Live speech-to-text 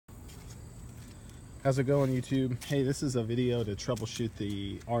How's it going, YouTube? Hey, this is a video to troubleshoot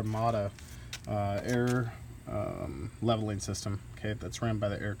the Armada air leveling system, okay, that's ran by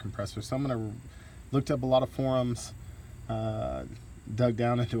the air compressor. So I'm gonna looked up a lot of forums, dug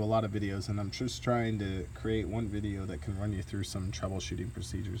down into a lot of videos, and I'm just trying to create one video that can run you through some troubleshooting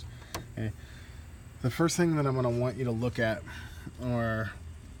procedures. Okay, the first thing that I'm gonna want you to look at are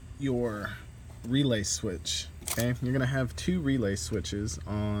your relay switch. Okay, you're gonna have two relay switches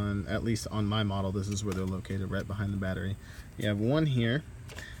on, at least on my model. This is where they're located, right behind the battery. You have one here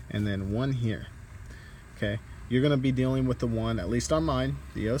and then one here. Okay, you're gonna be dealing with the one, at least on mine,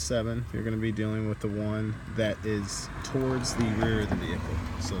 the 07, you're gonna be dealing with the one that is towards the rear of the vehicle,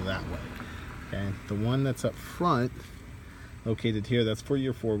 so that way. Okay, the one that's up front, located here, that's for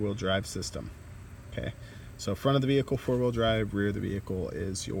your four-wheel drive system. Okay, so front of the vehicle, four-wheel drive, rear of the vehicle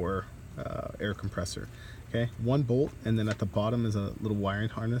is your air compressor. Okay, one bolt, and then at the bottom is a little wiring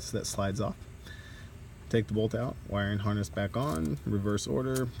harness that slides off. Take the bolt out, wiring harness back on, reverse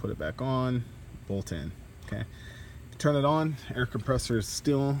order, put it back on, bolt in. Okay, turn it on, air compressor is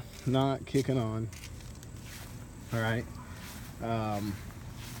still not kicking on. All right,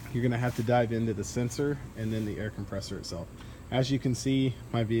 you're gonna have to dive into the sensor and then the air compressor itself. As you can see,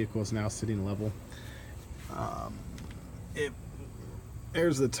 my vehicle is now sitting level.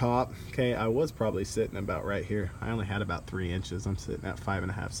 There's the top. Okay, I was probably sitting about right here. I only had about 3 inches. I'm sitting at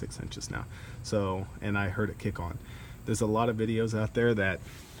 5.5, 6 inches now. So, and I heard it kick on. There's a lot of videos out there that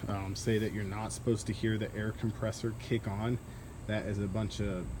say that you're not supposed to hear the air compressor kick on. That is a bunch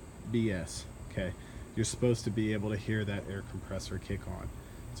of BS. Okay, you're supposed to be able to hear that air compressor kick on.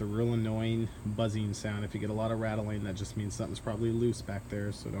 It's a real annoying buzzing sound. If you get a lot of rattling, that just means something's probably loose back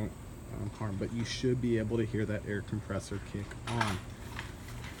there, so don't harm. But you should be able to hear that air compressor kick on.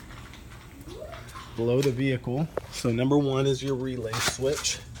 Below the vehicle, so number one is your relay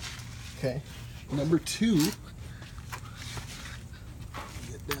switch. Okay, number two,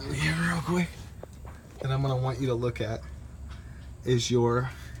 get down here real quick, and I'm going to want you to look at is your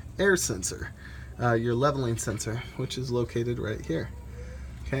air sensor, your leveling sensor, which is located right here.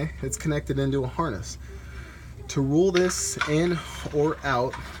 Okay, it's connected into a harness. To rule this in or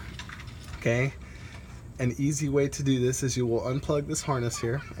out, okay, an easy way to do this is you will unplug this harness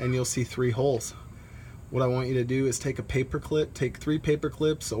here and you'll see 3 holes. What I want you to do is take a paper clip, take 3 paper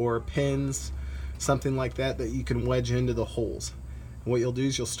clips or pins, something like that, that you can wedge into the holes. And what you'll do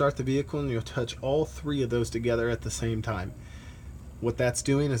is you'll start the vehicle and you'll touch all 3 of those together at the same time. What that's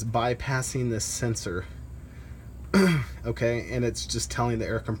doing is bypassing this sensor. Okay, and it's just telling the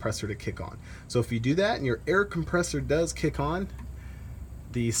air compressor to kick on. So if you do that and your air compressor does kick on,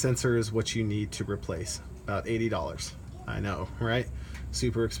 the sensor is what you need to replace. About $80. I know, right?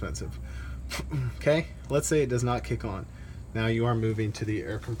 Super expensive. Okay, let's say it does not kick on. Now you are moving to the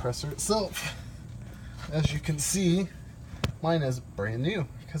air compressor itself. As you can see, mine is brand new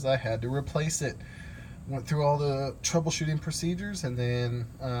because I had to replace it. Went through all the troubleshooting procedures and then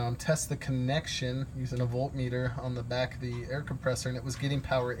test the connection using a voltmeter on the back of the air compressor, and it was getting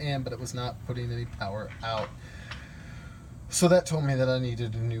power in, but it was not putting any power out. So that told me that I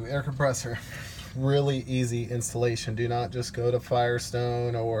needed a new air compressor. Really easy installation. Do not just go to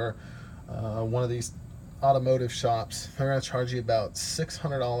Firestone or one of these automotive shops. They're going to charge you about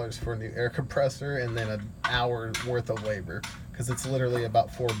 $600 for a new air compressor and then an hour worth of labor, because it's literally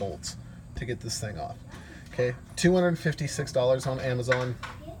about 4 bolts to get this thing off. Okay, $256 on Amazon,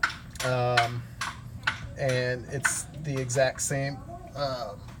 and it's the exact same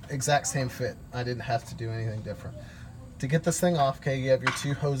fit. I didn't have to do anything different. To get this thing off, okay, you have your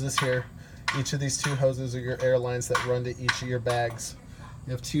 2 hoses here. Each of these 2 hoses are your air lines that run to each of your bags.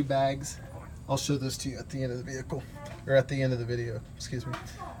 You have 2 bags. I'll show those to you at the end of the vehicle, or at the end of the video, excuse me.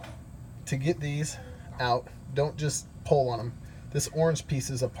 To get these out, don't just pull on them. This orange piece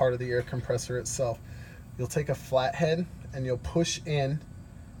is a part of the air compressor itself. You'll take a flathead and you'll push in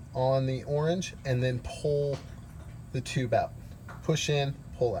on the orange and then pull the tube out. Push in,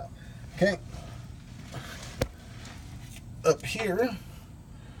 pull out. Okay. Up here,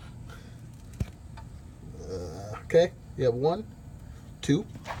 okay, you have 1, 2,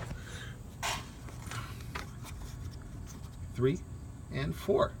 3, and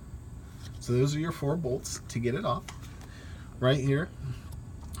 4. So those are your 4 bolts to get it off. Right here,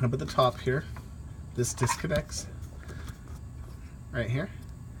 up at the top here, this disconnects. Right here,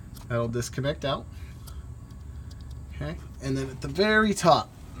 that'll disconnect out. Okay, and then at the very top,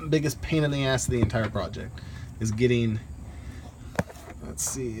 biggest pain in the ass of the entire project is getting, let's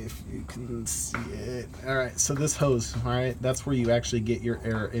see if you can see it. All right, so this hose, all right, that's where you actually get your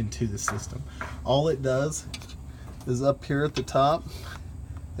air into the system. All it does is up here at the top,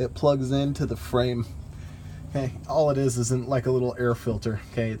 It plugs into the frame. Okay, all it is isn't like a little air filter.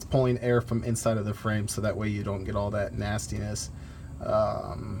 Okay, it's pulling air from inside of the frame, so that way you don't get all that nastiness,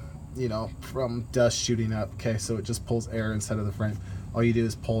 you know, from dust shooting up. Okay, so it just pulls air inside of the frame. All you do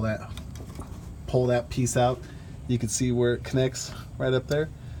is pull that piece out. You can see where it connects right up there.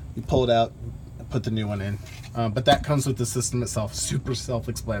 You pull it out, put the new one in. But that comes with the system itself. Super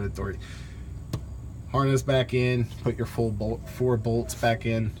self-explanatory. Harness back in, put your full 4 bolts back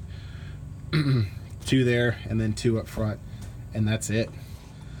in, 2 there and then 2 up front, and that's it.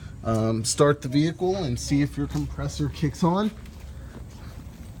 Start the vehicle and see if your compressor kicks on.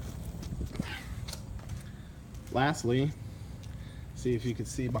 Lastly, see if you can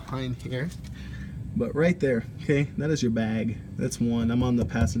see behind here, but right there, okay, that is your bag. That's one. I'm on the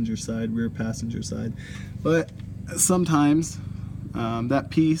passenger side, rear passenger side, but sometimes that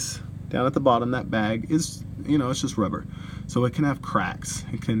piece down at the bottom, that bag is, you know, it's just rubber, so it can have cracks,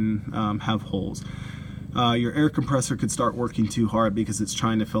 it can have holes. Your air compressor could start working too hard because it's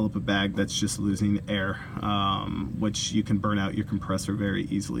trying to fill up a bag that's just losing air, which you can burn out your compressor very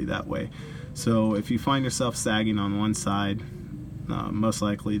easily that way. So if you find yourself sagging on one side, most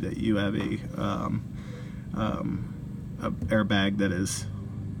likely that you have a airbag that is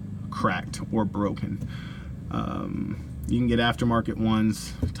cracked or broken. You can get aftermarket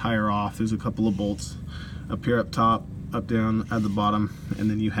ones, tire off. There's a couple of bolts up here up top, up down at the bottom, and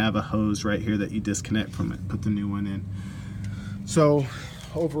then you have a hose right here that you disconnect from it, put the new one in. So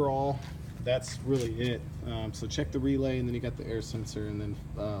overall, that's really it. So check the relay, and then you got the air sensor, and then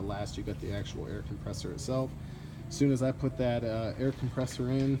last you got the actual air compressor itself. As soon as I put that air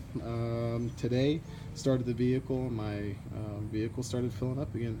compressor in today, started the vehicle, my vehicle started filling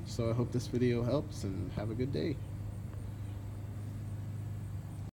up again. So I hope this video helps, and have a good day.